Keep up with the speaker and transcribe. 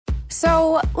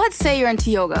So let's say you're into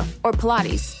yoga or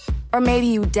Pilates, or maybe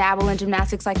you dabble in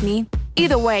gymnastics like me.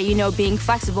 Either way, you know being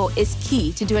flexible is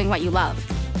key to doing what you love.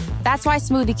 That's why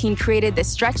Smoothie King created this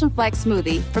Stretch and Flex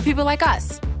smoothie for people like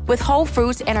us, with whole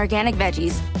fruits and organic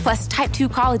veggies, plus type 2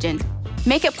 collagen.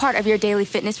 Make it part of your daily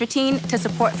fitness routine to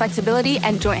support flexibility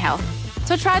and joint health.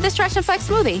 So try the Stretch and Flex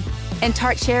smoothie in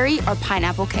tart cherry or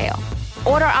pineapple kale.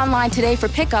 Order online today for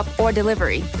pickup or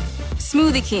delivery.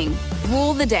 Smoothie King,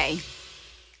 rule the day.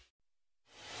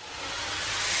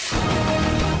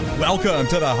 Welcome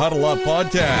to the Huddle Up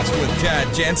Podcast with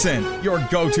Chad Jensen, your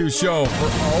go-to show for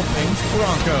all things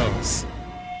Broncos.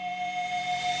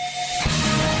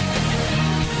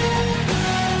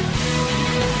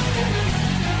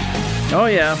 Oh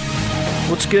yeah,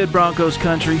 what's good, Broncos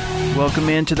country? Welcome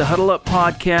into the Huddle Up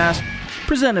Podcast,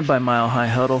 presented by Mile High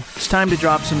Huddle. It's time to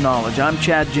drop some knowledge. I'm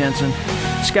Chad Jensen,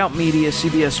 Scout Media,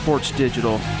 CBS Sports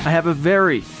Digital. I have a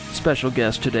very special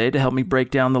guest today to help me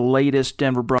break down the latest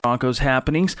Denver Broncos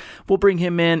happenings. We'll bring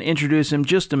him in, introduce him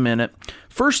just a minute.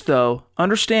 First, though,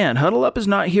 understand, Huddle Up is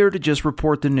not here to just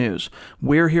report the news.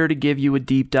 We're here to give you a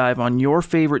deep dive on your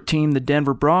favorite team, the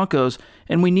Denver Broncos,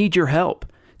 and we need your help.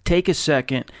 Take a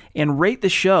second and rate the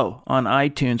show on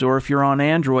iTunes, or if you're on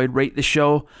Android, rate the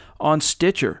show on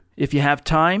Stitcher. If you have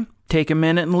time, take a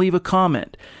minute and leave a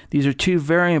comment. These are two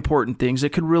very important things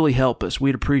that could really help us.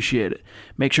 We'd appreciate it.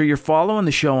 Make sure you're following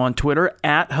the show on Twitter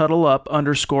at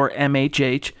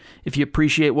HuddleUp_MHH. If you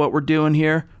appreciate what we're doing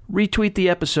here, retweet the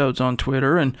episodes on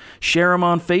Twitter and share them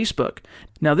on Facebook.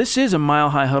 Now, this is a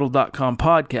MileHighHuddle.com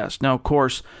podcast. Now, of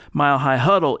course, Mile High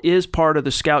Huddle is part of the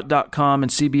Scout.com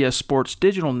and CBS Sports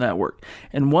Digital Network.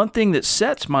 And one thing that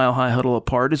sets Mile High Huddle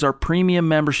apart is our premium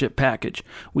membership package.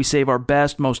 We save our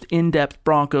best, most in-depth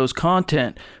Broncos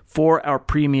content for our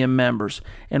premium members.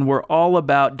 And we're all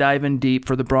about diving deep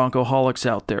for the Broncoholics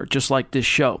out there, just like this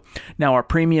show. Now, our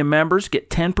premium members get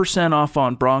 10% off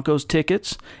on Broncos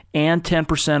tickets and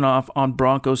 10% off on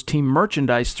Broncos team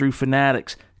merchandise through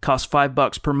Fanatics. Costs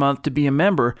 $5 per month to be a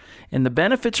member, and the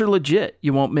benefits are legit.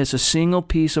 You won't miss a single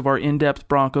piece of our in-depth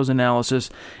Broncos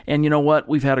analysis. And you know what?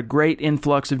 We've had a great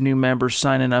influx of new members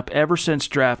signing up ever since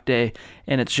draft day,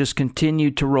 and it's just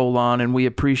continued to roll on, and we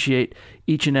appreciate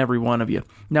each and every one of you.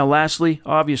 Now, lastly,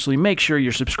 obviously, make sure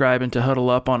you're subscribing to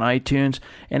Huddle Up on iTunes,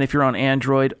 and if you're on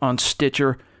Android, on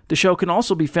Stitcher. The show can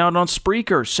also be found on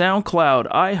Spreaker, SoundCloud,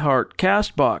 iHeart,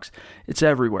 CastBox. It's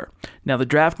everywhere. Now, the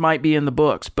draft might be in the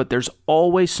books, but there's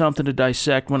always something to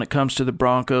dissect when it comes to the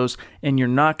Broncos, and you're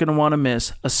not going to want to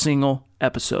miss a single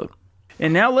episode.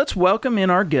 And now let's welcome in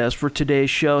our guest for today's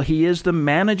show. He is the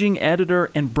managing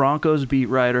editor and Broncos beat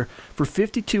writer for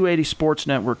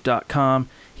 5280sportsnetwork.com.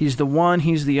 He's the one,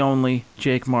 he's the only,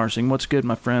 Jake Marsing. What's good,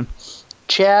 my friend?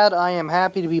 Chad, I am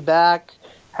happy to be back,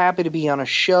 happy to be on a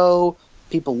show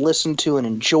people listen to and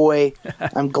enjoy.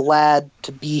 I'm glad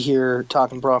to be here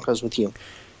talking Broncos with you.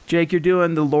 Jake, you're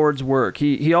doing the Lord's work.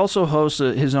 He also hosts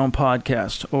his own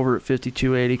podcast over at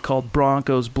 5280 called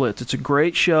Broncos Blitz. It's a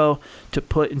great show to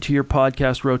put into your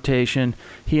podcast rotation.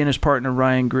 He and his partner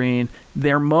Ryan Green,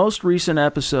 their most recent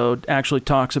episode actually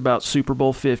talks about Super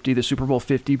Bowl 50, the Super Bowl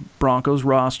 50 Broncos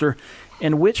roster,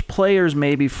 and which players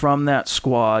maybe from that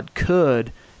squad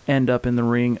could end up in the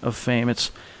Ring of Fame.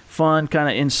 It's fun, kind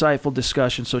of insightful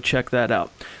discussion, so check that out.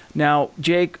 Now,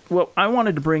 Jake, what I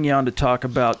wanted to bring you on to talk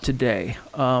about today,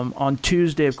 on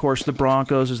Tuesday, of course, the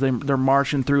Broncos, as they're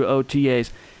marching through OTAs,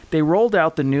 they rolled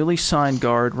out the newly signed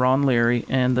guard, Ron Leary,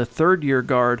 and the third-year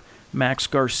guard, Max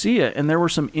Garcia, and there were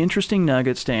some interesting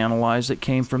nuggets to analyze that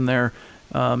came from their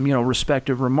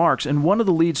respective remarks. And one of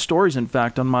the lead stories, in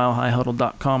fact, on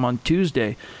MileHighHuddle.com on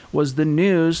Tuesday was the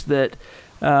news that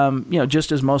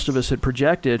just as most of us had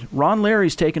projected, Ron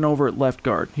Leary's taken over at left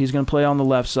guard. He's going to play on the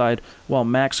left side while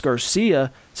Max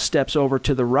Garcia steps over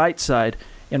to the right side.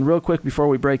 And real quick, before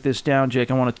we break this down, Jake,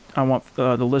 I want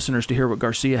the listeners to hear what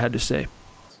Garcia had to say.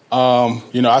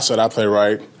 I said I play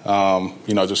right,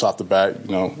 just off the bat,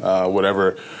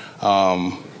 whatever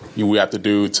we have to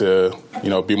do to,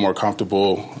 be more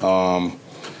comfortable.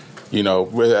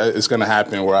 It's going to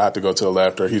happen where I have to go to the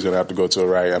left or he's going to have to go to the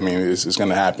right. I mean, it's going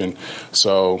to happen.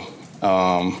 So,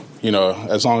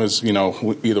 as long as,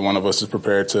 either one of us is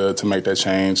prepared to make that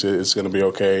change, it's going to be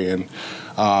okay. And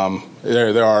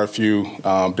there are a few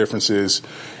differences.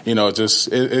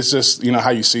 It's just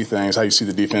how you see things, how you see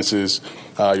the defenses,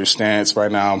 your stance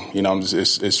right now.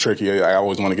 It's tricky. I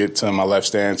always want to get to my left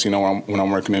stance, when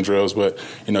I'm working in drills, but,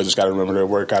 just got to remember to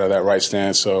work out of that right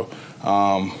stance. So,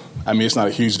 it's not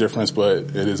a huge difference, but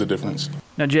it is a difference.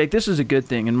 Now, Jake, this is a good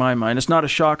thing in my mind. It's not a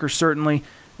shocker, certainly,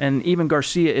 and even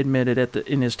Garcia admitted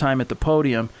in his time at the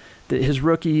podium his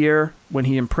rookie year, when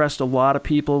he impressed a lot of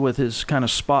people with his kind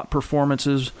of spot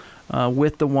performances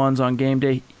with the ones on game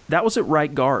day, that was at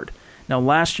right guard. Now,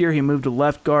 last year he moved to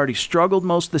left guard. He struggled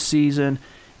most of the season,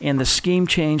 and the scheme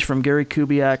change from Gary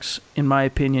Kubiak's, in my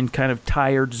opinion, kind of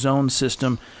tired zone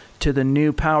system to the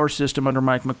new power system under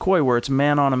Mike McCoy, where it's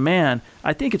man on a man,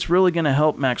 I think it's really going to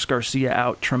help Max Garcia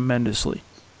out tremendously.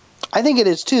 I think it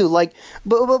is too.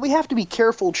 But we have to be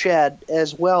careful, Chad,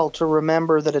 as well, to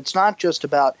remember that it's not just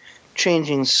about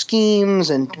changing schemes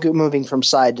and moving from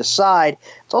side to side.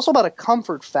 It's also about a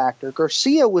comfort factor.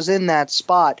 Garcia was in that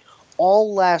spot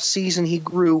all last season. He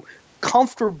grew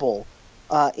comfortable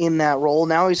in that role.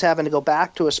 Now he's having to go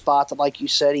back to a spot that, like you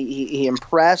said, he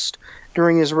impressed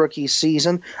during his rookie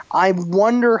season. I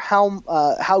wonder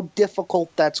how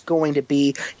difficult that's going to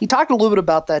be. He talked a little bit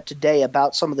about that today,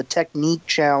 about some of the technique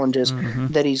challenges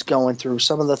that he's going through,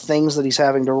 some of the things that he's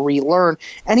having to relearn.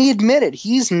 And he admitted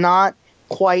he's not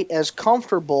quite as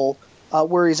comfortable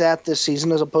where he's at this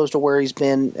season as opposed to where he's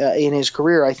been in his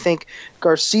career. I think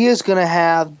Garcia is going to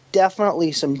have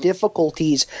definitely some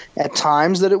difficulties at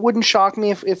times that it wouldn't shock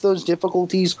me if those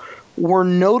difficulties were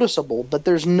noticeable. But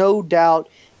there's no doubt,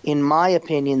 in my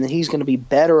opinion, that he's going to be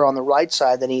better on the right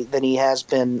side than he has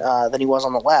been than he was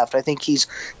on the left. I think he's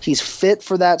fit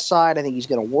for that side. I think he's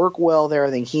going to work well there.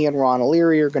 I think he and Ron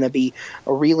Leary are going to be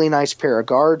a really nice pair of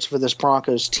guards for this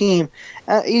Broncos team.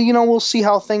 We'll see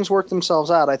how things work themselves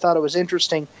out. I thought it was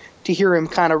interesting to hear him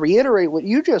kind of reiterate what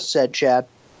you just said, Chad,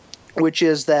 which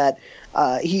is that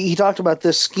he talked about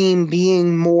this scheme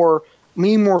being more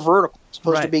vertical as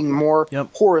opposed to being more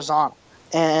horizontal.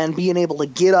 And being able to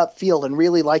get upfield and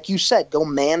really, like you said, go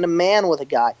man-to-man with a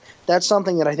guy. That's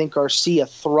something that I think Garcia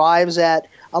thrives at.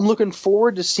 I'm looking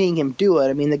forward to seeing him do it.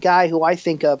 I mean, the guy who I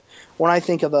think of when I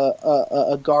think of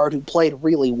a guard who played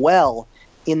really well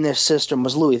in this system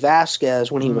was Louis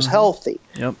Vasquez when he was healthy.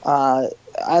 Yep.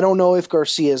 I don't know if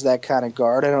Garcia is that kind of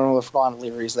guard. I don't know if Ron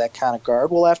Leary is that kind of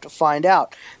guard. We'll have to find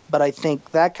out. But I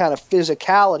think that kind of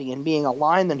physicality and being a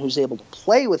lineman who's able to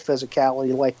play with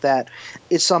physicality like that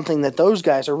is something that those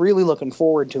guys are really looking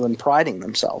forward to and priding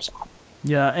themselves on.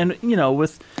 Yeah, and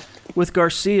with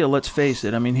Garcia, let's face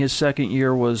it, I mean, his second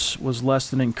year was less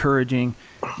than encouraging.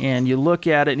 And you look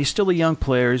at it, and he's still a young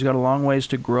player. He's got a long ways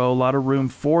to grow, a lot of room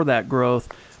for that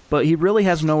growth. But he really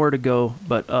has nowhere to go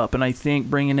but up. And I think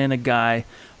bringing in a guy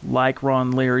like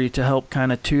Ron Leary to help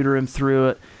kind of tutor him through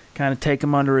it, kind of take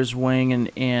him under his wing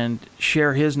and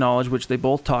share his knowledge, which they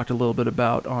both talked a little bit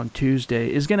about on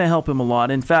Tuesday, is going to help him a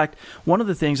lot. In fact, one of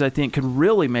the things I think can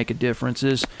really make a difference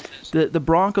is the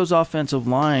Broncos' offensive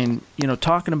line,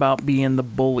 talking about being the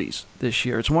bullies this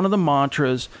year. It's one of the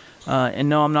mantras. And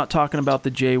no, I'm not talking about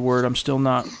the J word. I'm still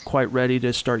not quite ready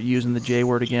to start using the J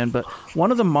word again. But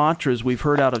one of the mantras we've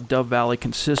heard out of Dove Valley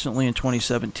consistently in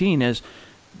 2017 is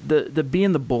the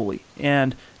being the bully.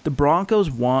 And the Broncos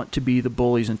want to be the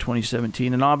bullies in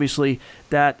 2017. And obviously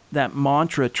that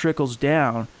mantra trickles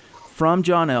down from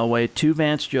John Elway to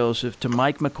Vance Joseph to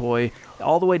Mike McCoy,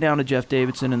 all the way down to Jeff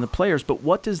Davidson and the players. But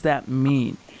what does that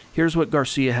mean? Here's what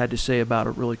Garcia had to say about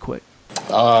it really quick.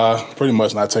 Pretty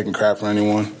much not taking crap from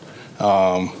anyone.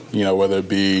 Whether it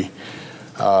be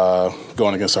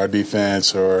going against our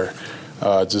defense or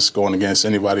just going against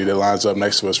anybody that lines up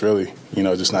next to us, really.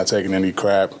 Just not taking any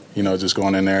crap, just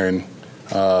going in there and,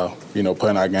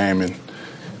 playing our game and,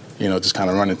 just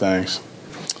kind of running things.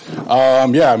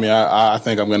 I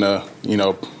think I'm going to,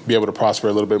 be able to prosper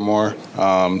a little bit more,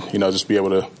 just be able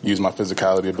to use my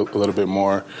physicality a little bit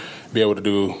more, be able to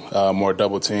do more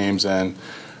double teams and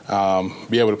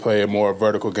be able to play a more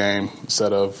vertical game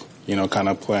instead of, kind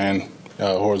of playing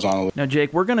horizontally. Now,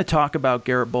 Jake, we're going to talk about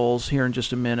Garett Bolles here in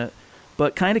just a minute,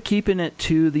 but kind of keeping it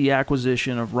to the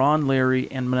acquisition of Ron Leary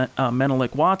and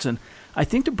Menelik Watson, I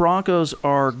think the Broncos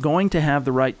are going to have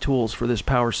the right tools for this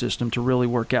power system to really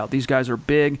work out. These guys are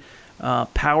big,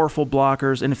 powerful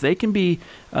blockers, and if they can be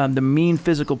the mean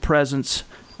physical presence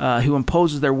who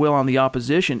imposes their will on the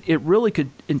opposition, it really could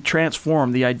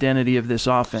transform the identity of this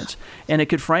offense. And it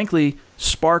could, frankly,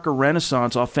 spark a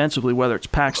renaissance offensively, whether it's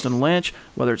Paxton Lynch,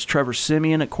 whether it's Trevor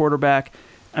Siemian at quarterback.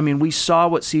 I mean, we saw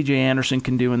what C.J. Anderson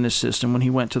can do in this system when he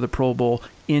went to the Pro Bowl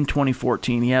in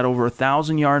 2014. He had over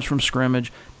 1,000 yards from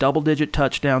scrimmage, double-digit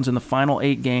touchdowns in the final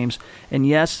 8 games. And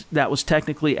yes, that was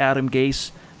technically Adam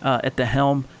Gase at the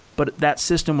helm, but that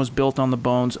system was built on the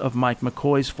bones of Mike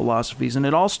McCoy's philosophies. And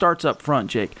it all starts up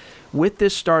front, Jake, with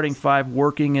this starting 5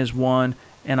 working as one,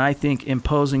 and I think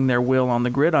imposing their will on the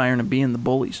gridiron and being the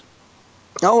bullies.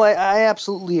 Oh, I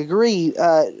absolutely agree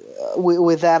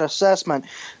with that assessment.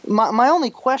 My only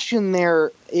question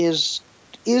there is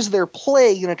their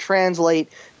play going to translate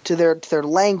to their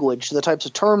language, the types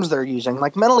of terms they're using.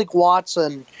 Like Menelik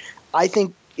Watson, I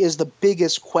think, is the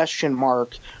biggest question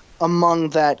mark among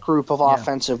that group of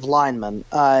offensive linemen.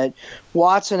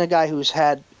 Watson, a guy who's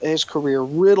had his career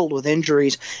riddled with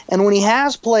injuries, and when he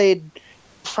has played,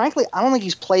 frankly, I don't think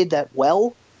he's played that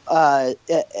well,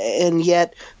 and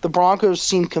yet the Broncos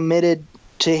seem committed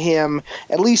to him,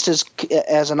 at least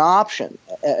as an option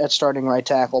at starting right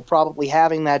tackle, probably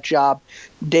having that job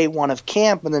day one of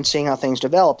camp and then seeing how things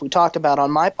develop. We talked about on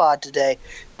my pod today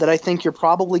that I think you're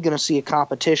probably going to see a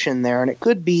competition there, and it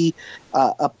could be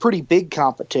a pretty big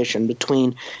competition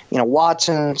between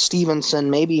Watson,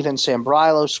 Stevenson, maybe even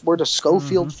Sambrilos. Where does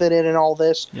Schofield fit in all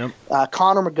this? Yep.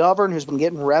 Connor McGovern, who's been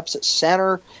getting reps at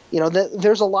center.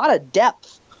 There's a lot of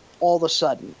depth all of a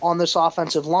sudden on this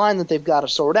offensive line that they've got to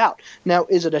sort out. Now,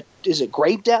 is it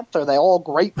great depth? Are they all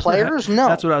great players? No.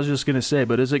 That's what I was just going to say,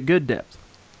 but is it good depth?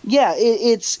 Yeah,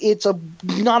 it's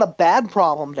not a bad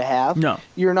problem to have. No.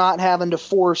 You're not having to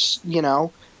force,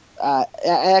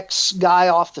 X guy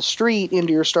off the street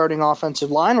into your starting offensive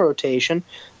line rotation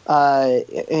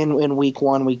in week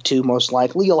 1, week 2, most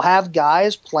likely. You'll have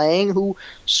guys playing who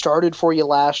started for you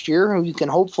last year who you can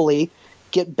hopefully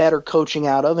get better coaching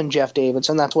out of, and Jeff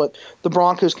Davidson. That's what the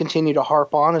Broncos continue to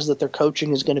harp on, is that their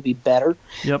coaching is going to be better.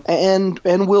 Yep. And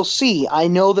we'll see. I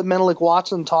know that Menelik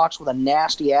Watson talks with a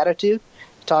nasty attitude.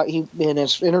 He in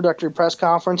his introductory press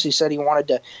conference, he said he wanted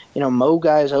to, mow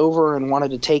guys over and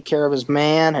wanted to take care of his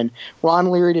man. And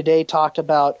Ron Leary today talked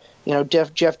about,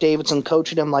 Jeff Davidson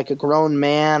coaching him like a grown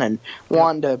man and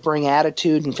wanting to bring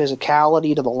attitude and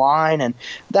physicality to the line. And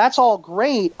that's all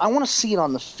great. I want to see it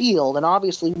on the field. And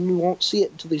obviously we won't see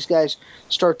it until these guys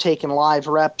start taking live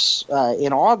reps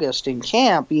in August in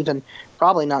camp, even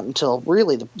probably not until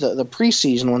really the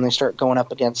preseason when they start going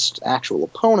up against actual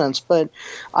opponents. But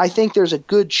I think there's a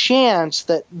good chance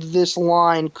that this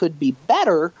line could be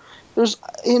better. There's,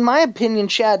 in my opinion,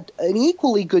 Chad, an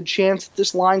equally good chance that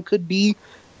this line could be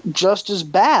just as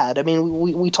bad. I mean,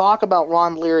 we talk about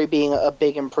Ron Leary being a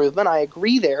big improvement. I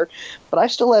agree there, but I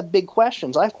still have big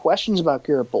questions. I have questions about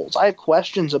Garett Bolles. I have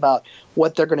questions about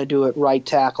what they're going to do at right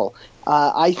tackle.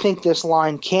 I think this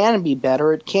line can be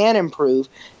better. It can improve.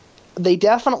 They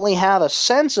definitely have a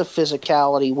sense of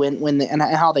physicality and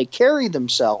how they carry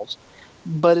themselves,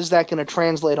 but is that going to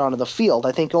translate onto the field?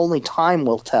 I think only time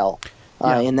will tell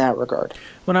in that regard.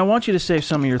 Well, I want you to save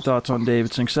some of your thoughts on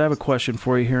Davidson, because I have a question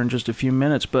for you here in just a few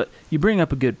minutes, but you bring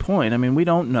up a good point. I mean, we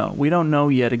don't know. We don't know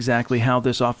yet exactly how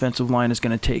this offensive line is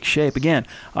going to take shape. Again,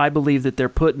 I believe that they're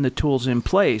putting the tools in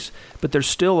place, but there's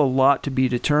still a lot to be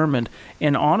determined.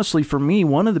 And honestly, for me,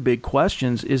 one of the big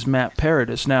questions is Matt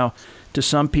Paradis. Now, to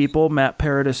some people, Matt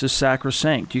Paradis is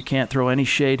sacrosanct. You can't throw any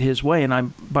shade his way, and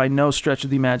I'm by no stretch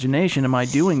of the imagination am I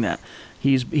doing that.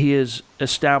 He has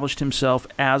established himself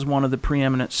as one of the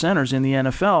preeminent centers in the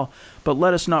NFL, but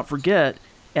let us not forget,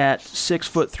 at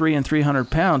 6'3" and 300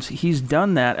 pounds, he's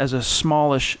done that as a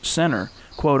smallish center,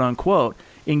 quote unquote,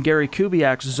 in Gary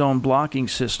Kubiak's zone blocking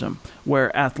system,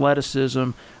 where athleticism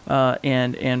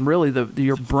and really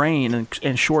your brain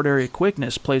and short area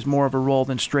quickness plays more of a role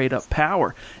than straight up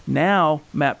power. Now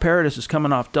Matt Paradis is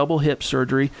coming off double hip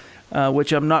surgery,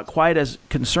 which I'm not quite as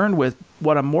concerned with.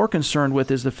 What I'm more concerned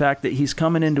with is the fact that he's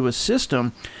coming into a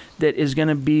system that is going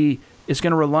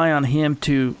to rely on him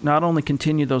to not only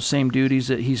continue those same duties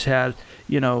that he's had,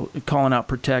 calling out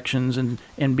protections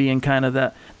and being kind of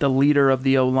the leader of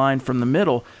the O-line from the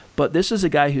middle, but this is a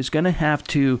guy who's going to have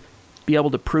to be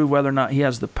able to prove whether or not he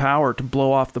has the power to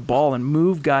blow off the ball and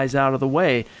move guys out of the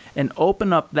way and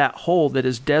open up that hole that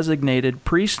is designated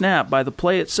pre-snap by the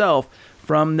play itself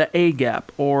from the A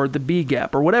gap or the B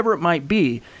gap or whatever it might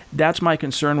be. That's my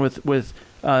concern with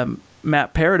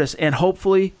Matt Paradis, and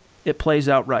hopefully it plays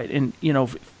out right. And,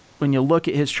 when you look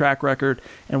at his track record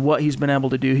and what he's been able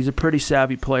to do, he's a pretty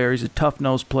savvy player. He's a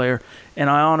tough-nosed player. And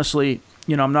I honestly,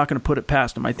 I'm not going to put it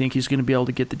past him. I think he's going to be able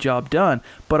to get the job done.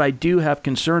 But I do have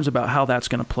concerns about how that's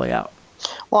going to play out.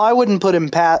 Well, I wouldn't put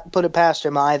it past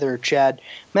him either, Chad.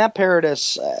 Matt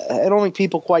Paradis, I don't think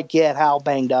people quite get how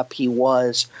banged up he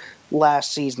was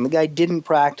last season. The guy didn't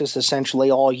practice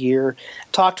essentially all year.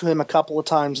 Talked to him a couple of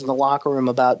times in the locker room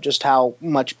about just how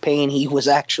much pain he was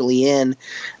actually in.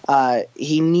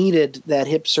 He needed that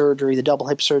hip surgery, the double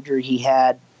hip surgery he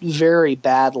had, very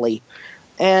badly.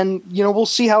 And, we'll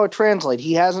see how it translates.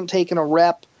 He hasn't taken a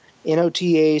rep in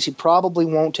OTAs. He probably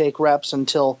won't take reps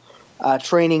until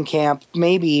training camp,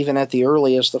 maybe even at the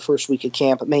earliest, the first week of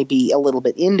camp, it may be a little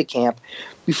bit into camp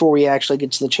before we actually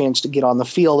get to the chance to get on the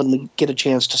field and we get a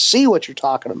chance to see what you're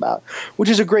talking about, which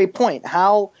is a great point.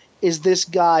 How is this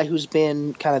guy who's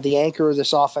been kind of the anchor of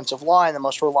this offensive line, the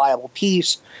most reliable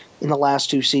piece in the last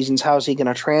 2 seasons, how is he going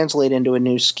to translate into a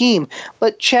new scheme?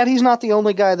 But, Chad, he's not the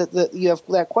only guy that you have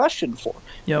that question for.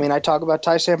 Yep. I mean, I talk about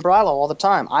Ty Sambrailo all the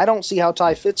time. I don't see how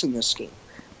Ty fits in this scheme.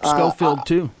 Schofield,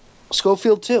 too.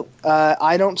 Schofield, too.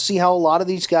 I don't see how a lot of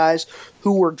these guys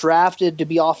who were drafted to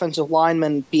be offensive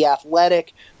linemen, be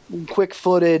athletic,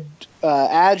 quick-footed,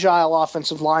 agile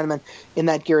offensive linemen in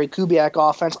that Gary Kubiak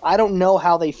offense, I don't know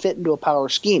how they fit into a power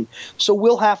scheme. So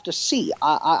we'll have to see.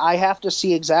 I have to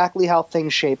see exactly how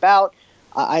things shape out.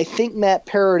 I think Matt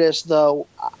Paradis, though,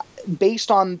 based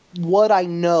on what I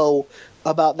know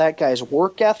about that guy's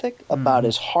work ethic, about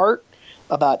his heart,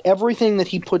 about everything that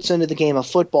he puts into the game of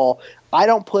football, I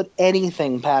don't put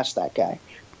anything past that guy.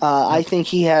 I think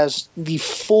he has the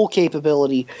full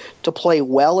capability to play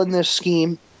well in this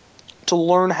scheme, to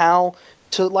learn how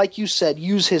to, like you said,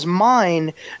 use his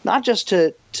mind, not just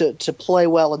to play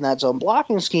well in that zone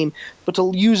blocking scheme, but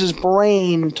to use his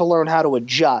brain to learn how to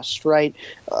adjust, right?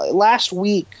 Last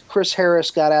week, Chris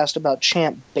Harris got asked about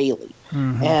Champ Bailey.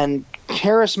 And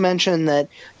Harris mentioned that,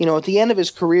 at the end of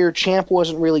his career, Champ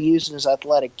wasn't really using his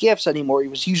athletic gifts anymore. He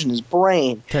was using his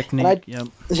brain.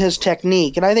 His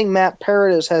technique. And I think Matt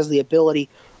Paradis has the ability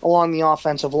along the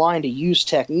offensive line to use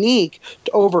technique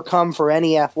to overcome for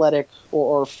any athletic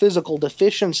or physical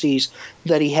deficiencies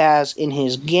that he has in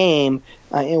his game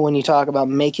when you talk about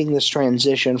making this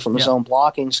transition from a zone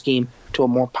blocking scheme to a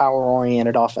more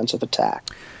power-oriented offensive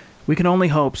attack. We can only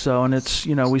hope so, and it's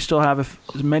we still have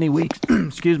many weeks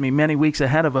many weeks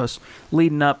ahead of us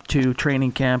leading up to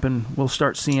training camp, and we'll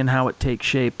start seeing how it takes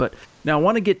shape. But now I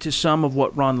want to get to some of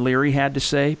what Ron Leary had to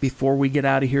say before we get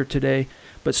out of here today.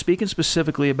 But speaking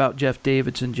specifically about Jeff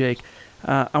Davidson, Jake,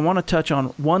 I want to touch on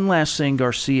one last thing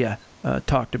Garcia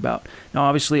talked about. Now,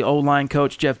 obviously, O-line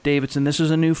coach Jeff Davidson, this is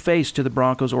a new face to the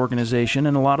Broncos organization,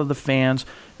 and a lot of the fans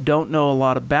don't know a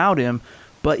lot about him,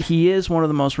 but he is one of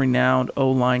the most renowned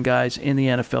O-line guys in the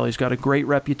NFL. He's got a great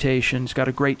reputation. He's got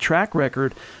a great track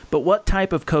record. But what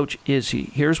type of coach is he?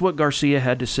 Here's what Garcia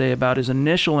had to say about his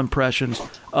initial impressions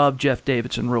of Jeff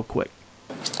Davidson real quick.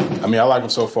 I mean, I like him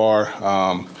so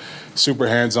far. Super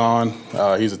hands-on.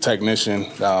 He's a technician.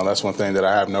 That's one thing that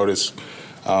I have noticed.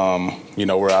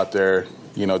 We're out there,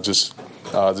 just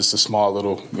a small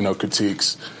little,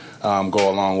 critiques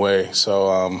go a long way.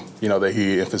 So, that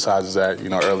he emphasizes that,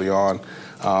 early on.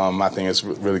 I think it's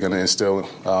really going to instill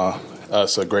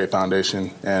us a great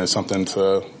foundation and something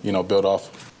to, build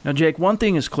off. Now, Jake, one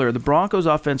thing is clear. The Broncos'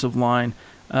 offensive line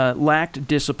lacked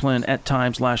discipline at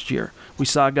times last year. We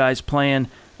saw guys playing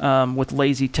with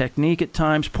lazy technique at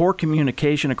times, poor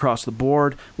communication across the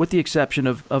board, with the exception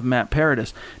of Matt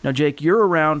Paradis. Now, Jake, you're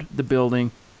around the building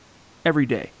every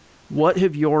day. What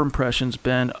have your impressions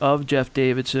been of Jeff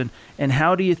Davidson, and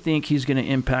how do you think he's going to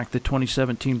impact the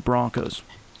 2017 Broncos?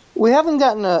 We haven't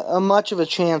gotten a much of a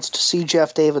chance to see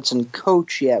Jeff Davidson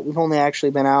coach yet. We've only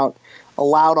actually been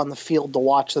allowed on the field to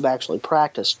watch them actually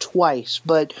practice twice.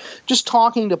 But just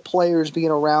talking to players, being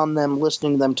around them,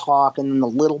 listening to them talk, and in the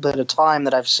little bit of time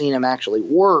that I've seen him actually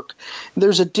work,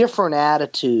 there's a different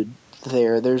attitude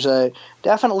there. There's a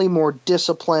definitely more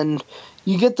disciplined.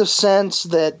 You get the sense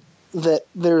that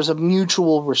there's a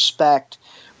mutual respect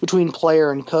between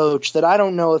player and coach that I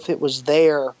don't know if it was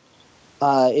there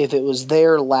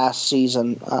last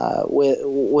season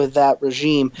with that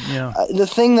regime. Yeah. The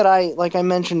thing that like I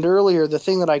mentioned earlier, the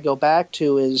thing that I go back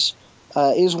to is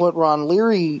what Ron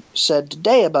Leary said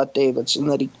today about Davidson,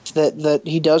 that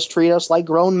he does treat us like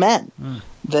grown men,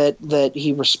 that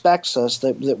he respects us,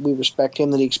 that we respect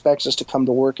him, that he expects us to come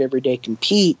to work every day,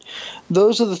 compete.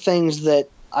 Those are the things that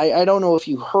I don't know if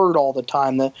you heard all the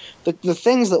time. The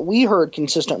things that we heard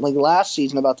consistently last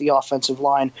season about the offensive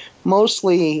line,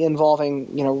 mostly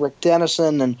involving Rick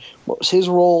Dennison and what was his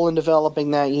role in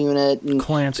developing that unit, and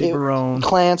Barone.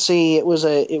 Clancy. It was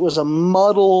a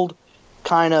muddled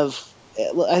kind of.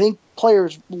 I think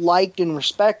players liked and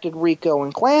respected Rico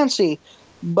and Clancy,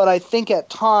 but I think at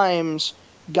times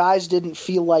guys didn't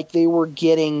feel like they were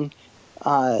getting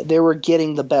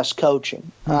the best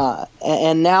coaching.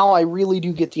 And now I really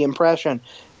do get the impression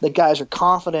that guys are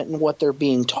confident in what they're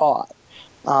being taught.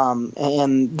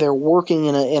 And they're working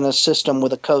in a system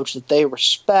with a coach that they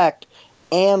respect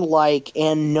and like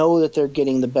and know that they're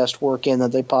getting the best work in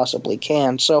that they possibly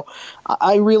can. So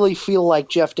I really feel like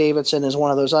Jeff Davidson is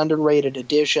one of those underrated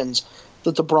additions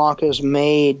that the Broncos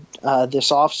made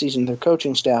this offseason, their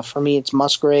coaching staff. For me, it's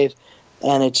Musgrave,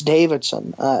 and it's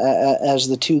Davidson as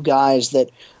the two guys that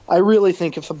I really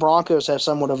think if the Broncos have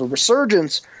somewhat of a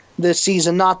resurgence this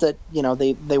season, not that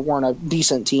they weren't a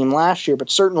decent team last year, but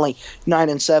certainly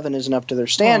 9-7 isn't up to their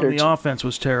standards. Well, the offense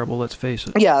was terrible, let's face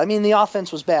it. Yeah, I mean, the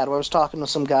offense was bad. I was talking to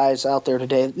some guys out there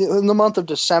today. In the month of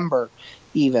December,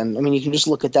 even, I mean, you can just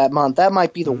look at that month. That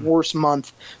might be the worst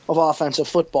month of offensive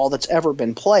football that's ever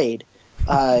been played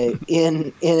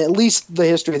in at least the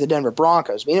history of the Denver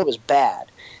Broncos. I mean, it was bad.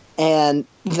 And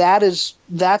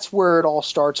that's where it all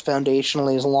starts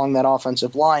foundationally, is along that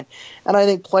offensive line. And I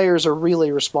think players are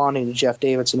really responding to Jeff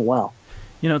Davidson well.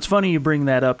 It's funny you bring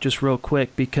that up just real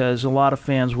quick, because a lot of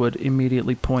fans would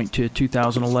immediately point to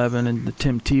 2011 and the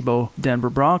Tim Tebow Denver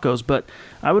Broncos. But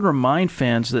I would remind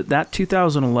fans that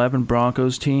 2011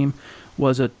 Broncos team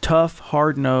was a tough,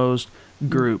 hard-nosed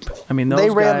group. I mean,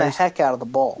 they ran guys the heck out of the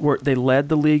ball. They led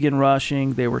the league in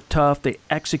rushing. They were tough. They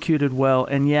executed well.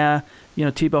 And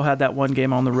Tebow had that one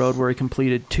game on the road where he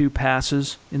completed 2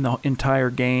 passes in the entire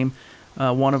game.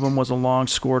 One of them was a long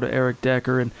score to Eric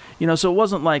Decker. And, so it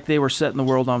wasn't like they were setting the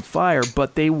world on fire,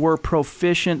 but they were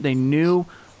proficient. They knew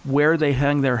where they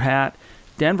hung their hat.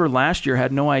 Denver last year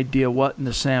had no idea what in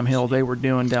the Sam Hill they were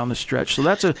doing down the stretch. So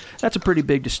that's a pretty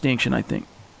big distinction, I think.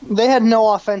 They had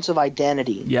no offensive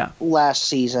identity last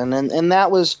season, and that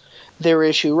was their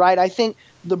issue, right? I think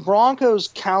the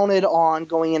Broncos counted on,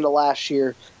 going into last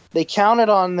year, they counted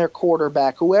on their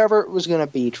quarterback, whoever it was going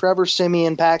to be, Trevor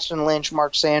Siemian, Paxton Lynch,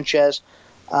 Mark Sanchez.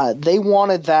 They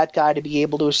wanted that guy to be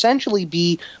able to essentially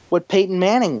be what Peyton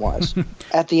Manning was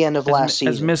at the end of last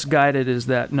season. As misguided as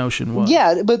that notion was.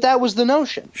 Yeah, but that was the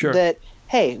notion. Sure. That,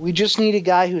 hey, we just need a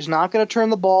guy who's not going to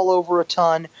turn the ball over a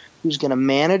ton, who's going to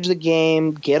manage the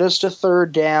game, get us to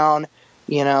third down.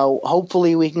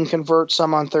 Hopefully we can convert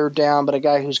some on third down, but a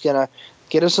guy who's going to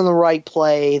get us in the right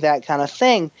play, that kind of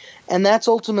thing. And that's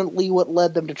ultimately what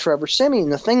led them to Trevor Siemian.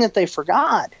 The thing that they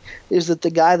forgot is that the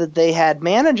guy that they had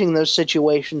managing those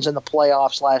situations in the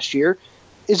playoffs last year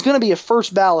is going to be a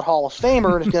first ballot Hall of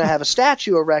Famer and is going to have a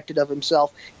statue erected of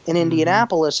himself in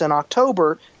Indianapolis in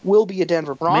October, will be a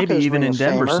Denver Broncos maybe even Ring in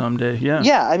Denver Famer. someday, yeah.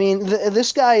 Yeah, I mean,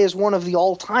 this guy is one of the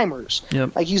all-timers.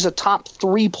 Yep. Like, he's a top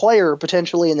 3 player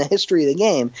potentially in the history of the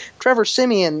game. Trevor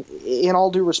Siemian, in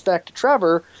all due respect to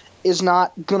Trevor, is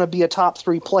not going to be a top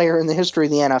 3 player in the history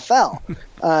of the NFL.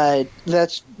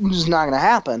 That's just not going to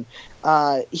happen.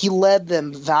 He led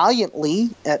them valiantly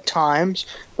at times,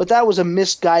 but that was a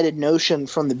misguided notion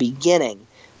from the beginning.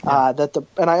 I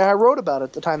wrote about it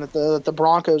at the time that the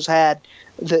Broncos had,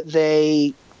 that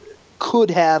they could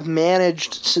have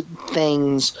managed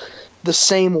things the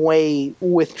same way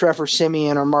with Trevor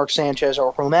Siemian or Mark Sanchez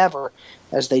or whomever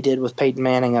as they did with Peyton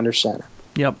Manning under center.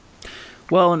 Yep.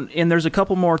 Well, and there's a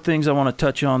couple more things I want to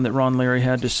touch on that Ron Leary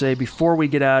had to say before we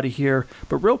get out of here.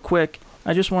 But real quick,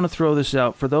 I just want to throw this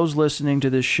out. For those listening to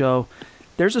this show,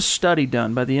 there's a study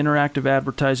done by the Interactive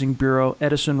Advertising Bureau,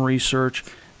 Edison Research,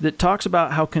 that talks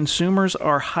about how consumers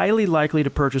are highly likely to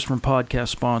purchase from podcast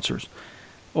sponsors.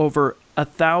 Over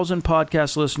 1,000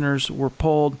 podcast listeners were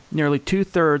polled. Nearly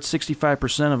 2/3,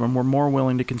 65% of them, were more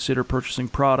willing to consider purchasing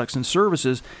products and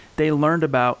services they learned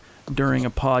about during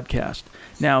a podcast.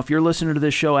 Now, if you're listening to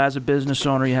this show as a business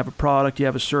owner, you have a product, you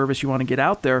have a service, you want to get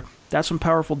out there, that's some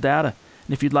powerful data.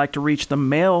 And if you'd like to reach the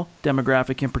male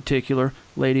demographic in particular,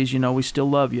 ladies, we still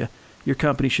love you. Your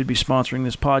company should be sponsoring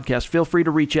this podcast. Feel free to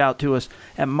reach out to us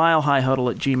at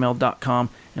milehighhuddle@gmail.com,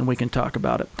 and we can talk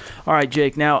about it. All right,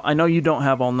 Jake, now I know you don't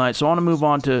have all night, so I want to move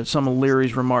on to some of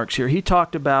Leary's remarks here. He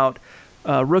talked about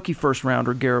rookie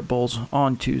first-rounder Garett Bolles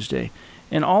on Tuesday.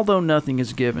 And although nothing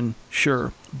is given,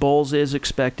 sure, Bolles is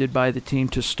expected by the team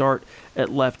to start at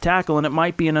left tackle, and it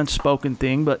might be an unspoken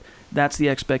thing, but that's the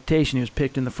expectation. He was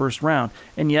picked in the first round.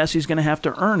 And yes, he's going to have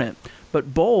to earn it.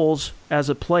 But Bolles, as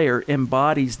a player,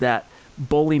 embodies that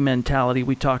bully mentality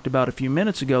we talked about a few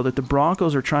minutes ago that the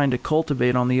Broncos are trying to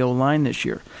cultivate on the O-line this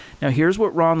year. Now, here's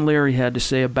what Ron Leary had to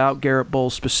say about Garett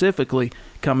Bolles specifically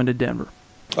coming to Denver.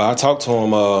 I talked to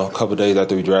him a couple of days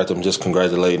after we drafted him, just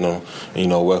congratulating him,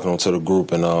 welcoming him to the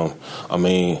group. And I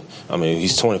mean,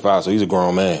 he's 25, so he's a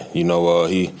grown man.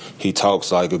 He talks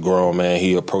like a grown man.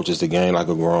 He approaches the game like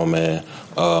a grown man,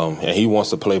 and he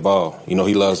wants to play ball. He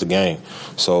loves the game,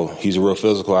 so he's real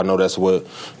physical. I know that's what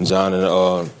John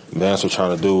and Vance were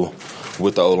trying to do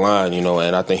with the O-line,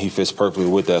 and I think he fits perfectly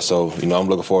with that. So, I'm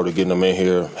looking forward to getting him in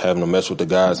here, having him mess with the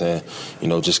guys, and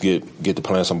just get to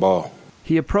playing some ball.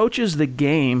 He approaches the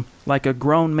game like a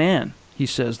grown man, he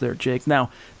says there, Jake. Now,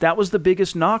 that was the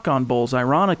biggest knock on Bolles,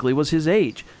 ironically, was his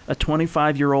age. A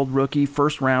 25-year-old rookie,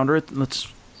 first-rounder.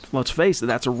 Let's let's face it,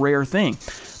 that's a rare thing.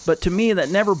 But to me, that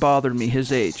never bothered me,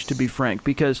 his age, to be frank,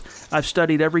 because I've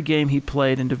studied every game he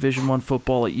played in Division I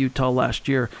football at Utah last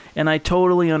year, and I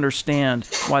totally understand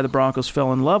why the Broncos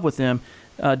fell in love with him,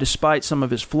 despite some of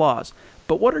his flaws.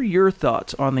 But what are your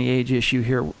thoughts on the age issue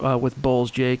here with Bolles,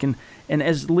 Jake? And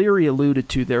as Leary alluded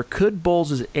to there, could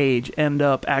Bolles' age end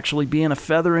up actually being a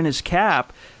feather in his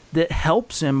cap that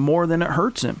helps him more than it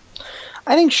hurts him?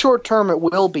 I think short term it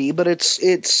will be, but I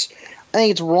think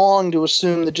it's wrong to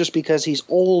assume that just because he's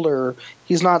older,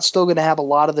 he's not still going to have a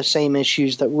lot of the same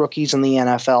issues that rookies in the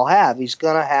NFL have. He's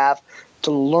going to have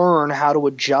to learn how to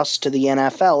adjust to the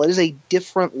NFL. It is a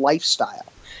different lifestyle.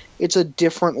 It's a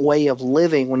different way of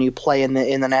living when you play in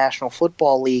the National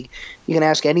Football League. You can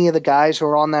ask any of the guys who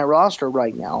are on that roster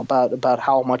right now about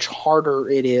how much harder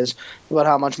it is, about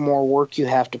how much more work you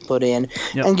have to put in.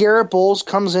 Yep. And Garett Bolles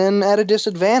comes in at a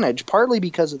disadvantage, partly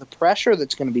because of the pressure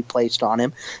that's going to be placed on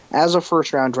him as a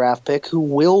first-round draft pick who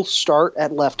will start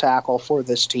at left tackle for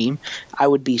this team. I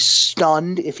would be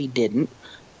stunned if he didn't.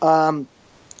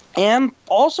 And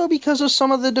also because of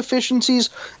some of the deficiencies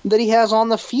that he has on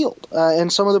the field and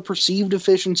some of the perceived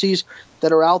deficiencies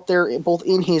that are out there both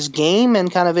in his game and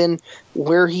kind of in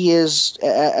where he is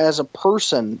as a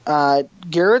person.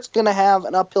 Garett's going to have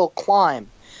an uphill climb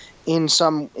in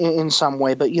some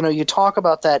way. But, you talk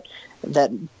about that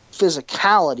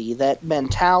physicality, that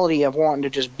mentality of wanting to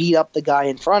just beat up the guy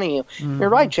in front of you. Mm-hmm. You're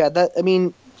right, Chad.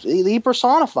 He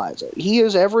personifies it. He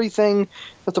is everything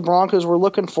that the Broncos were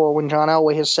looking for when John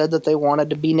Elway has said that they wanted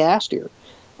to be nastier.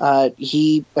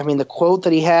 The quote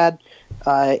that he had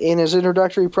in his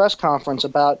introductory press conference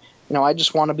about, I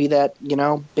just want to be that,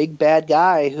 big bad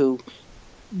guy who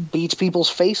beats people's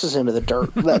faces into the dirt.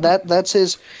 That's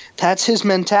his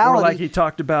mentality. Or like he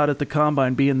talked about at the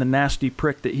Combine, being the nasty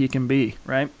prick that he can be,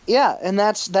 right? Yeah, and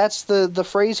that's the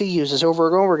phrase he uses over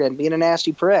and over again, being a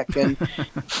nasty prick. And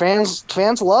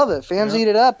fans love it. Fans eat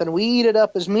it up, and we eat it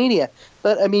up as media.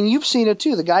 But, you've seen it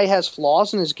too. The guy has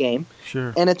flaws in his game.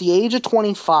 Sure. And at the age of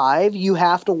 25, you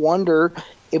have to wonder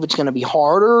if it's going to be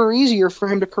harder or easier for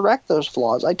him to correct those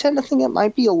flaws. I tend to think it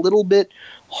might be a little bit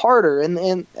harder.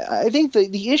 And I think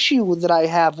the issue that I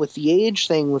have with the age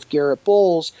thing with Garett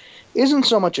Bolles isn't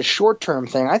so much a short-term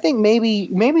thing. I think maybe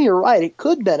you're right. It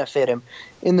could benefit him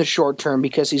in the short term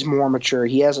because he's more mature.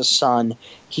 He has a son.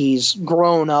 He's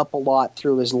grown up a lot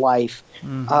through his life.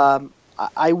 Mm-hmm.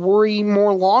 I worry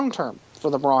more long-term for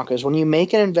the Broncos. When you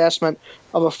make an investment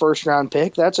of a first-round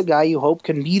pick, that's a guy you hope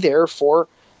can be there for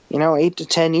 8 to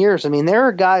 10 years. There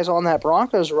are guys on that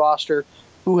Broncos roster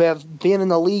who have been in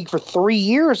the league for 3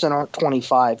 years and aren't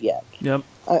 25 yet. Yep.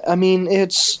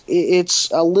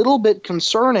 It's a little bit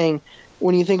concerning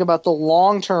when you think about the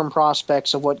long-term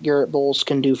prospects of what Garett Bolles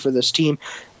can do for this team.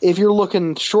 If you're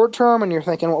looking short-term and you're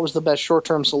thinking what was the best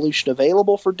short-term solution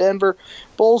available for Denver,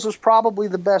 Bolles was probably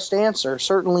the best answer.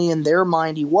 Certainly in their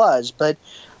mind he was. But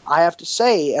I have to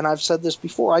say, and I've said this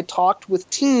before, I talked with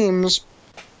teams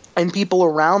and people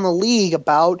around the league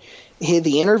about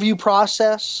the interview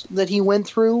process that he went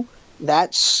through.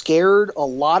 That scared a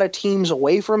lot of teams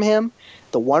away from him.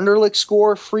 The Wonderlic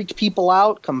score freaked people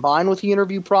out, combined with the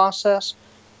interview process.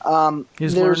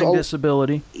 His learning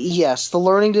disability. Yes, the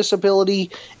learning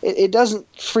disability. It doesn't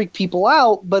freak people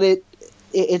out, but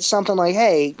it's something like,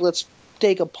 hey, let's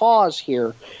take a pause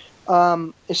here.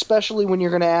 Especially when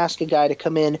you're going to ask a guy to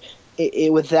come in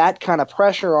with that kind of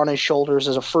pressure on his shoulders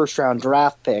as a first-round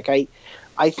draft pick.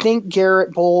 I think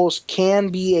Garett Bolles can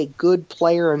be a good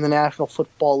player in the National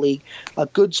Football League, a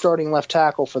good starting left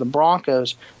tackle for the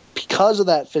Broncos because of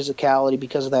that physicality,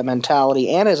 because of that mentality,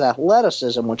 and his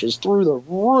athleticism, which is through the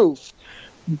roof.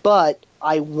 But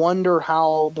I wonder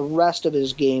how the rest of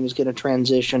his game is going to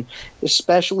transition,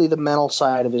 especially the mental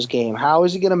side of his game. How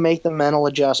is he going to make the mental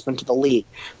adjustment to the league?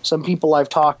 Some people I've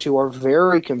talked to are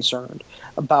very concerned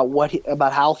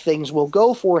about how things will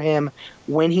go for him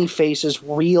when he faces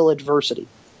real adversity,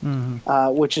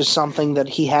 which is something that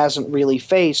he hasn't really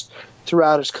faced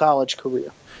throughout his college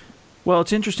career. Well,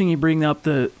 it's interesting you bring up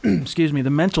the the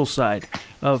mental side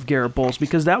of Garett Bolles,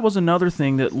 because that was another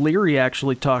thing that Leary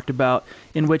actually talked about,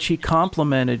 in which he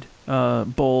complimented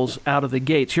Bolles out of the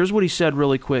gates. Here's what he said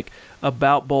really quick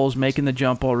about Bolles making the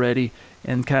jump already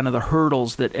and kind of the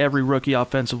hurdles that every rookie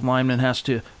offensive lineman has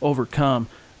to overcome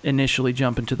initially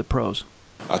jumping to the pros.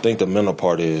 I think the mental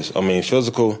part is,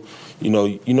 physical, you're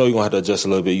going to have to adjust a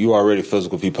little bit. You already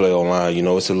physical if you play online.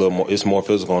 It's more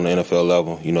physical on the NFL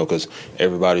level, because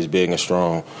everybody's big and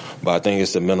strong. But I think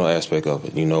it's the mental aspect of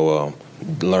it.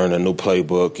 learn a new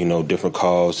playbook, different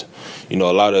calls. A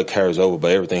lot of it carries over,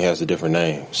 but everything has a different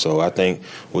name. So I think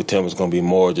with Tim, it's going to be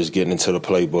more just getting into the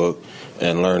playbook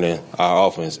and learning our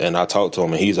offense. And I talked to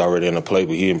him, and he's already in the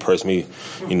playbook. He impressed me.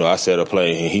 I set a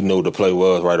play, and he knew what the play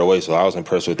was right away, so I was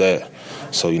impressed with that.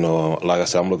 So, like I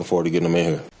said, I'm looking forward to getting him in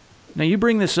here. Now, you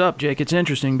bring this up, Jake. It's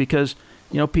interesting because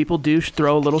people do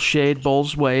throw a little shade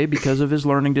Bolles' way because of his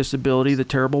learning disability, the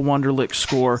terrible Wonderlic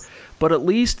score. But at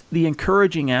least the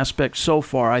encouraging aspect so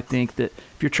far, I think, that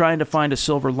if you're trying to find a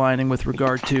silver lining with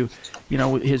regard to,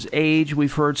 his age,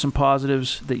 we've heard some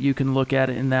positives that you can look at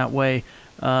it in that way,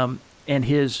 and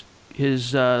his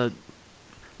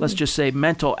let's just say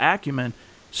mental acumen.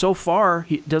 So far,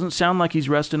 he doesn't sound like he's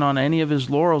resting on any of his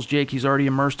laurels, Jake. He's already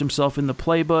immersed himself in the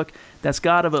playbook. That's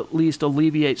got to at least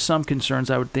alleviate some concerns,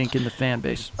 I would think, in the fan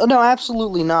base. No,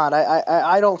 absolutely not.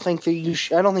 I don't think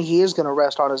that I don't think he is going to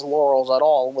rest on his laurels at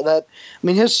all.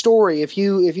 His story. If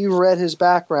you've read his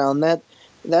background,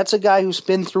 that's a guy who's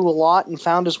been through a lot and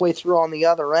found his way through on the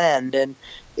other end, and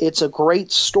it's a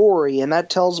great story, and that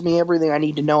tells me everything I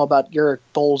need to know about Garett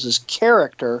Bolles'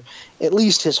 character, at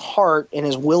least his heart and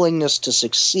his willingness to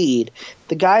succeed.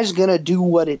 The guy's going to do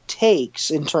what it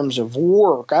takes in terms of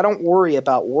work. I don't worry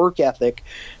about work ethic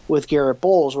with Garett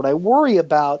Bolles. What I worry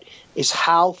about is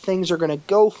how things are going to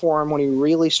go for him when he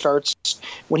really starts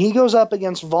 – when he goes up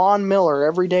against Von Miller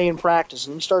every day in practice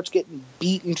and he starts getting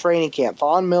beat in training camp,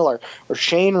 Von Miller or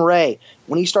Shane Ray,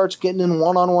 when he starts getting in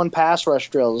one-on-one pass rush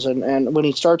drills and when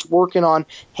he starts working on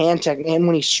hand technique and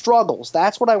when he struggles,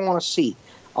 that's what I want to see.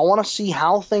 I want to see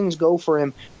how things go for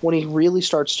him when he really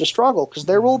starts to struggle, because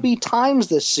there will be times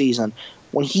this season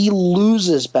when he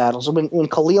loses battles, when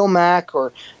Khalil Mack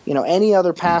or any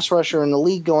other pass rusher in the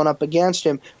league going up against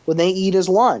him, when they eat his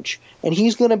lunch, and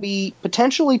he's going to be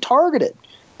potentially targeted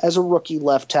as a rookie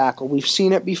left tackle. We've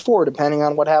seen it before, depending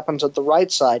on what happens at the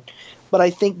right side. But I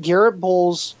think Garett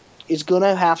Bolles is going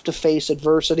to have to face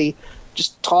adversity.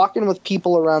 Just talking with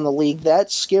people around the league,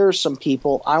 that scares some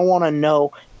people. I want to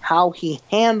know how he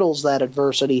handles that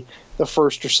adversity the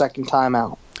first or second time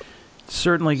out.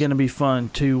 Certainly going to be fun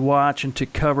to watch and to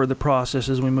cover the process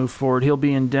as we move forward. He'll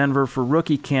be in Denver for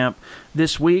rookie camp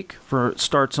this week.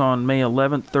 Starts on May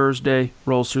 11th, Thursday,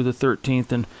 rolls through the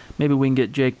 13th, and maybe we can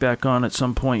get Jake back on at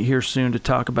some point here soon to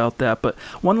talk about that. But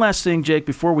one last thing, Jake,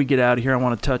 before we get out of here, I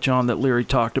want to touch on that Leary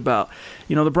talked about.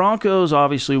 The Broncos,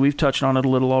 obviously, we've touched on it a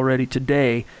little already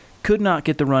today, could not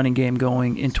get the running game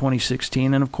going in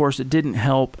 2016. And, of course, it didn't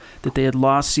help that they had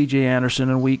lost C.J. Anderson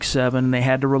in Week 7, and they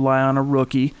had to rely on a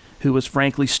rookie who was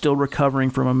frankly still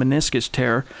recovering from a meniscus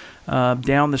tear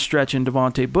down the stretch in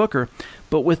Devontae Booker.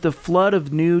 But with the flood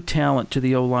of new talent to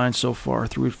the O-line so far,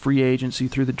 through free agency,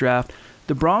 through the draft,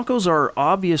 the Broncos are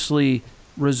obviously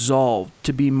resolved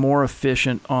to be more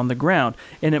efficient on the ground.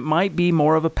 And it might be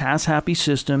more of a pass-happy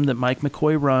system that Mike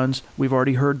McCoy runs. We've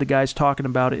already heard the guys talking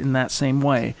about it in that same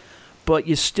way. But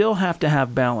you still have to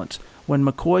have balance. When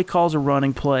McCoy calls a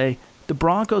running play, the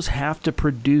Broncos have to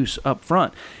produce up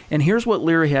front. And here's what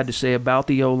Leary had to say about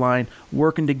the O-line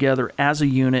working together as a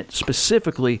unit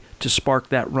specifically to spark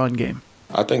that run game.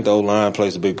 I think the O-line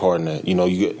plays a big part in that.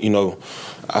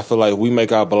 I feel like we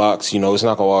make our blocks, it's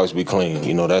not going to always be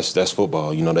clean. That's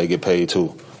football. They get paid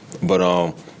too. But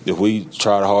if we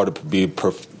try hard to be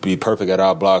perfect at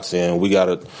our blocks, and we got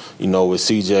to, with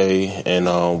CJ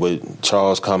and with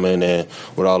Charles coming and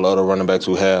with all the other running backs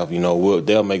we have,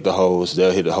 they'll make the holes.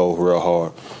 They'll hit the hole real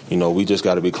hard. We just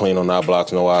got to be clean on our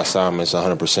blocks, know our assignments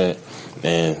 100%,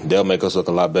 and they'll make us look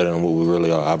a lot better than what we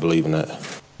really are. I believe in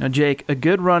that. Now, Jake, a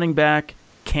good running back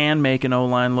can make an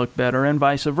O-line look better and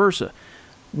vice versa.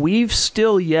 We've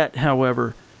still yet,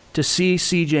 however, to see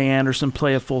C.J. Anderson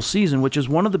play a full season, which is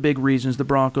one of the big reasons the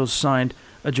Broncos signed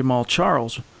a Jamal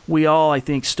Charles. We all, I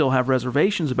think, still have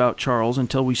reservations about Charles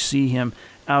until we see him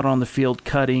out on the field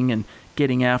cutting and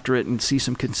getting after it and see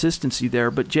some consistency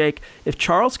there. But, Jake, if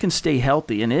Charles can stay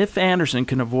healthy and if Anderson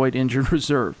can avoid injured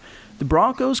reserve, the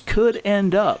Broncos could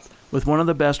end up with one of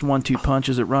the best 1-2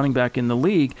 punches at running back in the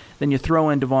league. Then you throw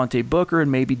in Devontae Booker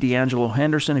and maybe D'Angelo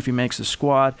Henderson if he makes the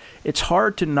squad. It's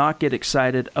hard to not get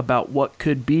excited about what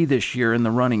could be this year in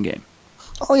the running game.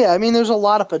 Oh, yeah. There's a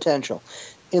lot of potential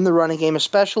in the running game,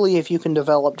 especially if you can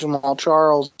develop Jamal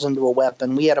Charles into a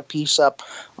weapon. We had a piece up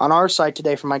on our site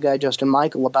today from my guy Justin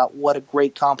Michael about what a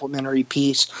great complementary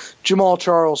piece Jamal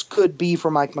Charles could be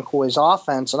for Mike McCoy's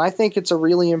offense, and I think it's a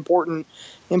really important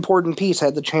piece. I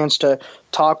had the chance to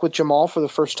talk with Jamal for the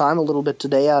first time a little bit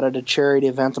today out at a charity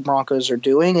event the Broncos are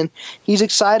doing, and he's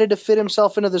excited to fit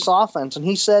himself into this offense, and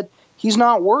he said he's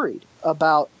not worried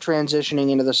about transitioning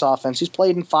into this offense. He's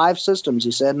played in 5 systems, he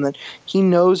said, and that he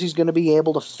knows he's going to be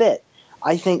able to fit.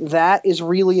 I think that is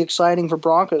really exciting for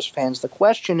Broncos fans. The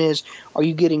question is, are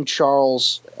you getting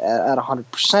Charles at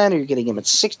 100%? Are you getting him at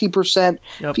 60%?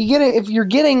 Yep. If you're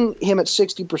getting him at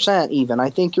 60% even, I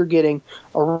think you're getting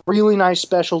a really nice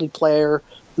specialty player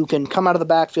who can come out of the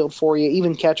backfield for you,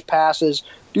 even catch passes,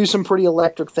 do some pretty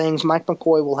electric things. Mike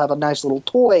McCoy will have a nice little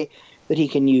toy that he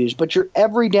can use. But your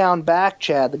every down back,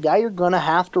 Chad, the guy you're going to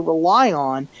have to rely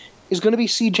on is going to be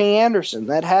C.J. Anderson.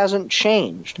 That hasn't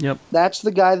changed. Yep. That's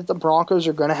the guy that the Broncos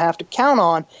are going to have to count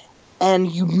on.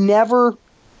 And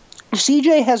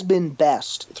C.J. has been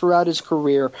best throughout his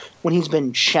career when he's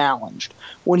been challenged.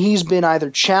 When he's been either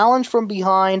challenged from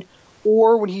behind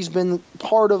or when he's been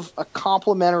part of a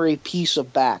complementary piece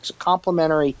of backs, a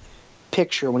complementary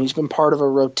picture, when he's been part of a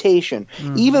rotation.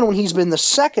 Mm-hmm. Even when he's been the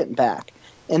second back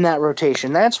in that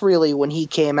rotation. That's really when he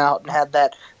came out and had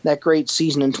that great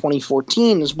season in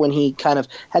 2014 is when he kind of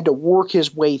had to work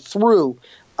his way through.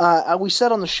 We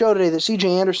said on the show today that C.J.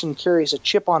 Anderson carries a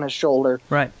chip on his shoulder,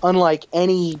 right? Unlike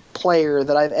any player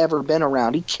that I've ever been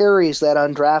around. He carries that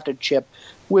undrafted chip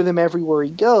with him everywhere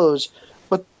he goes.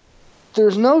 But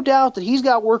there's no doubt that he's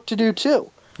got work to do too.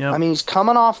 Yep. I mean, he's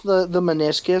coming off the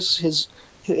meniscus.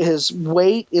 His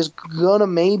weight is going to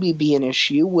maybe be an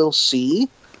issue. We'll see.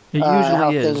 It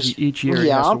usually is. Each year he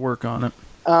has to work on it.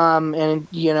 And,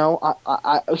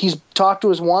 he's talked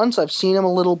to us once. I've seen him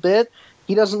a little bit.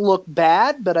 He doesn't look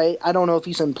bad, but I don't know if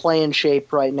he's in playing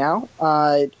shape right now.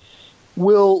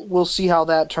 We'll see how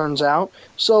that turns out.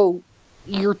 So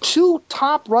your two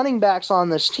top running backs on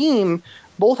this team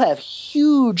both have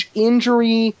huge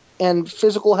injury and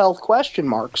physical health question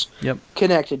marks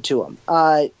connected to them.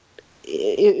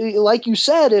 Like you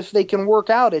said, if they can work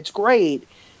out, it's great.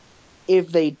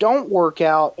 If they don't work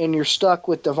out and you're stuck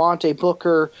with Devontae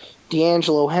Booker,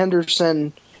 D'Angelo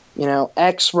Henderson,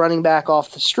 ex running back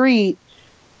off the street,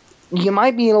 you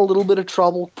might be in a little bit of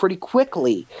trouble pretty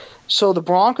quickly. So the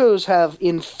Broncos have,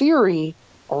 in theory,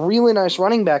 a really nice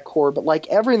running back core, but like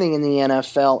everything in the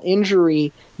NFL,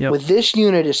 injury with this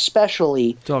unit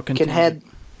especially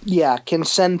can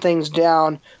send things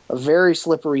down a very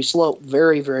slippery slope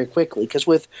very, very quickly. Because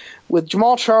with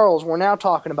Jamal Charles, we're now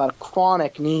talking about a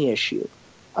chronic knee issue.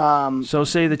 So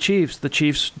say the Chiefs. The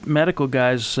Chiefs medical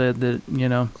guys said that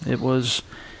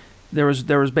there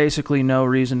was basically no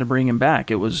reason to bring him back.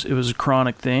 It was a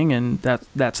chronic thing, and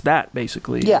that's that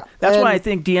basically. Yeah, that's why I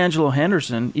think D'Angelo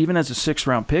Henderson, even as a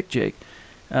 6th-round pick, Jake.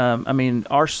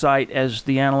 Our site as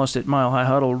the analyst at Mile High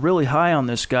Huddle, really high on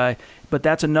this guy. But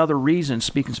that's another reason,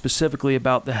 speaking specifically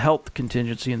about the health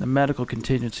contingency and the medical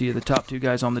contingency of the top two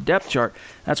guys on the depth chart.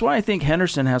 That's why I think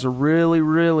Henderson has a really,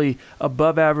 really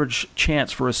above-average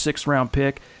chance for a 6th-round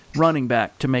pick running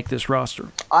back to make this roster.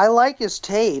 I like his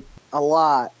tape a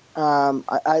lot.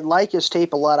 I like his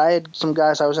tape a lot. I had some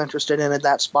guys I was interested in at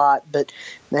that spot, but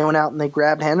they went out and they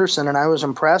grabbed Henderson, and I was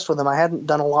impressed with him. I hadn't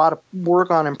done a lot of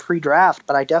work on him pre-draft,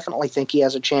 but I definitely think he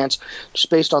has a chance, just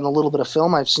based on the little bit of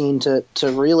film I've seen, to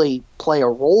really play a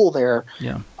role there.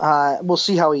 Yeah. We'll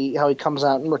see how he comes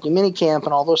out in rookie minicamp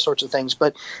and all those sorts of things.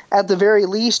 But at the very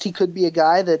least, he could be a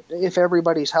guy that, if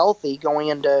everybody's healthy going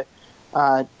into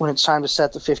when it's time to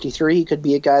set the 53, he could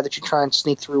be a guy that you try and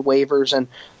sneak through waivers and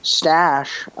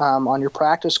stash on your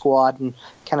practice squad and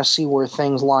kind of see where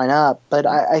things line up. But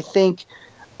I think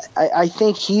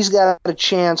he's got a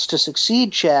chance to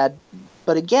succeed, Chad.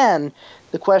 But again,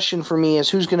 the question for me is,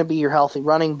 who's going to be your healthy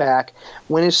running back?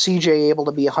 When is CJ able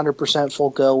to be 100% full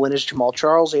go? When is Jamal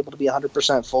Charles able to be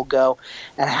 100% full go?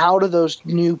 And how do those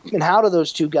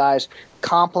two guys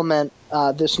complement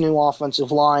this new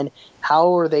offensive line?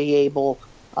 How are they able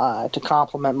to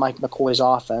complement Mike McCoy's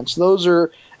offense? Those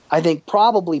are, I think,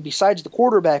 probably, besides the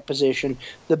quarterback position,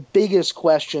 the biggest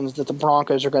questions that the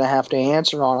Broncos are going to have to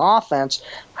answer on offense.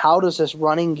 How does this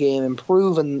running game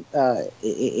improve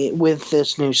with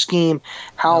this new scheme?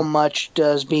 How much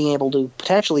does being able to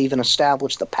potentially even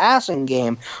establish the passing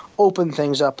game open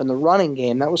things up in the running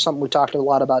game? That was something we talked a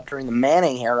lot about during the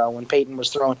Manning era when Peyton was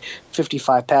throwing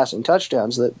 55 passing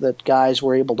touchdowns, that guys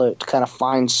were able to kind of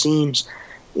find seams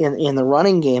in the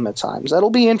running game at times.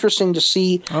 That'll be interesting to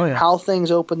see how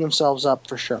things open themselves up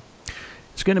for sure.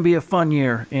 It's going to be a fun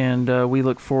year, and we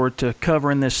look forward to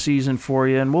covering this season for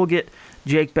you. And we'll get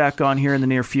Jake back on here in the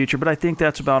near future, but I think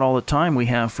that's about all the time we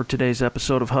have for today's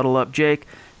episode of Huddle Up. Jake,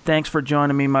 thanks for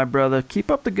joining me, my brother.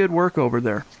 Keep up the good work over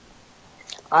there.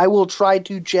 I will try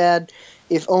to, Chad,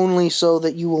 if only so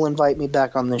that you will invite me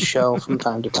back on this show from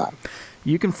time to time.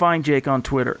 You can find Jake on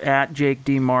Twitter, at Jake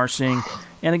D. Marsing.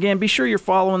 And again, be sure you're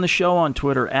following the show on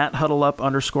Twitter, at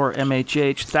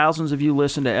HuddleUp_MHH. Thousands of you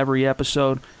listen to every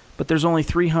episode, but there's only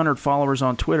 300 followers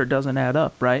on Twitter. Doesn't add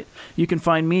up, right? You can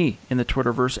find me in the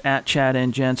Twitterverse at Chad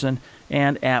N. Jensen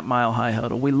and at Mile High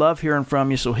Huddle. We love hearing from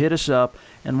you, so hit us up,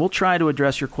 and we'll try to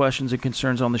address your questions and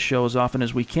concerns on the show as often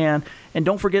as we can. And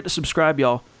don't forget to subscribe,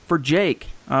 y'all. For Jake,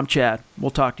 I'm Chad. We'll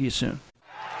talk to you soon.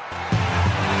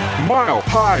 Mile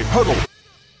High Huddle.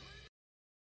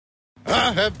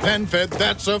 I have PenFed,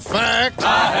 that's a fact.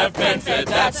 I have PenFed,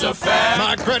 that's a fact.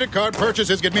 My credit card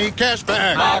purchases get me cash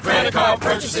back. My credit card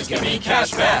purchases get me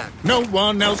cash back. No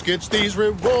one else gets these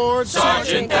rewards.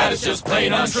 Sergeant, that is just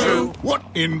plain untrue. What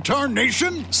in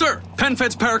tarnation? Sir,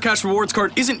 PenFed's PowerCash Rewards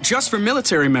card isn't just for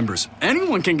military members.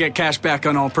 Anyone can get cash back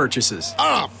on all purchases.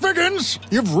 Ah, Figgins!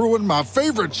 You've ruined my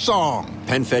favorite song.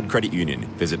 PenFed Credit Union.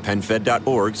 Visit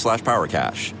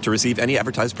PenFed.org/PowerCash. To receive any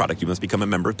advertised product, you must become a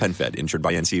member of PenFed, insured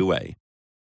by NCUA.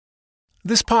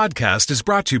 This podcast is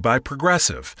brought to you by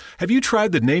Progressive. Have you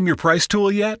tried the Name Your Price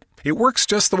tool yet? It works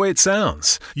just the way it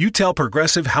sounds. You tell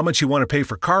Progressive how much you want to pay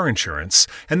for car insurance,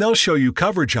 and they'll show you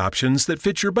coverage options that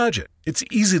fit your budget. It's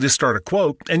easy to start a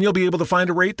quote, and you'll be able to find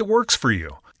a rate that works for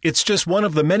you. It's just one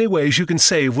of the many ways you can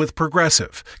save with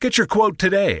Progressive. Get your quote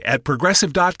today at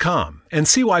Progressive.com and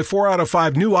see why 4 out of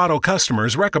 5 new auto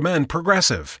customers recommend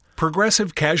Progressive.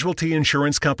 Progressive Casualty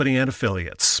Insurance Company and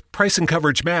Affiliates. Price and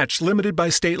coverage match limited by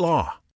state law.